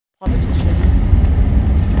politicians.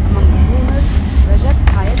 Among the rulers, Recep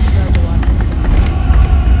Tayyip Erdogan.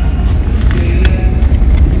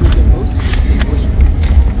 He was a most distinguished.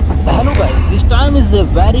 Hello guys, this time is a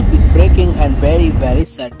very big breaking and very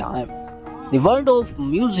sad time. The world of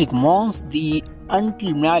music mourns the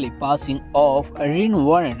untimely passing of a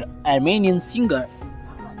renowned Armenian singer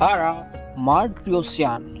Ara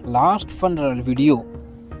Martirosyan Last Funeral video.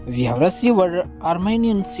 We have received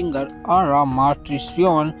Armenian singer Ara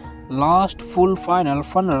Martirosyan Last Final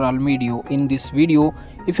Funeral video. In this video,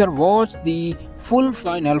 if you have watched the full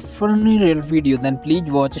final funeral video, then please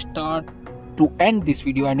watch start to end this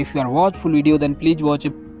video, and if you are watched full video, then please watch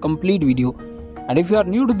a complete video, and if you are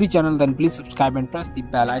new to the channel, then please subscribe and press the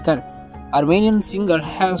bell icon. Armenian singer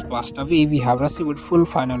has passed away. We have received full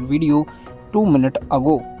final video 2 minutes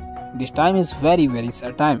ago. This time is very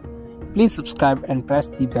sad time. Please subscribe and press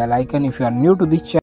the bell icon if you are new to this channel.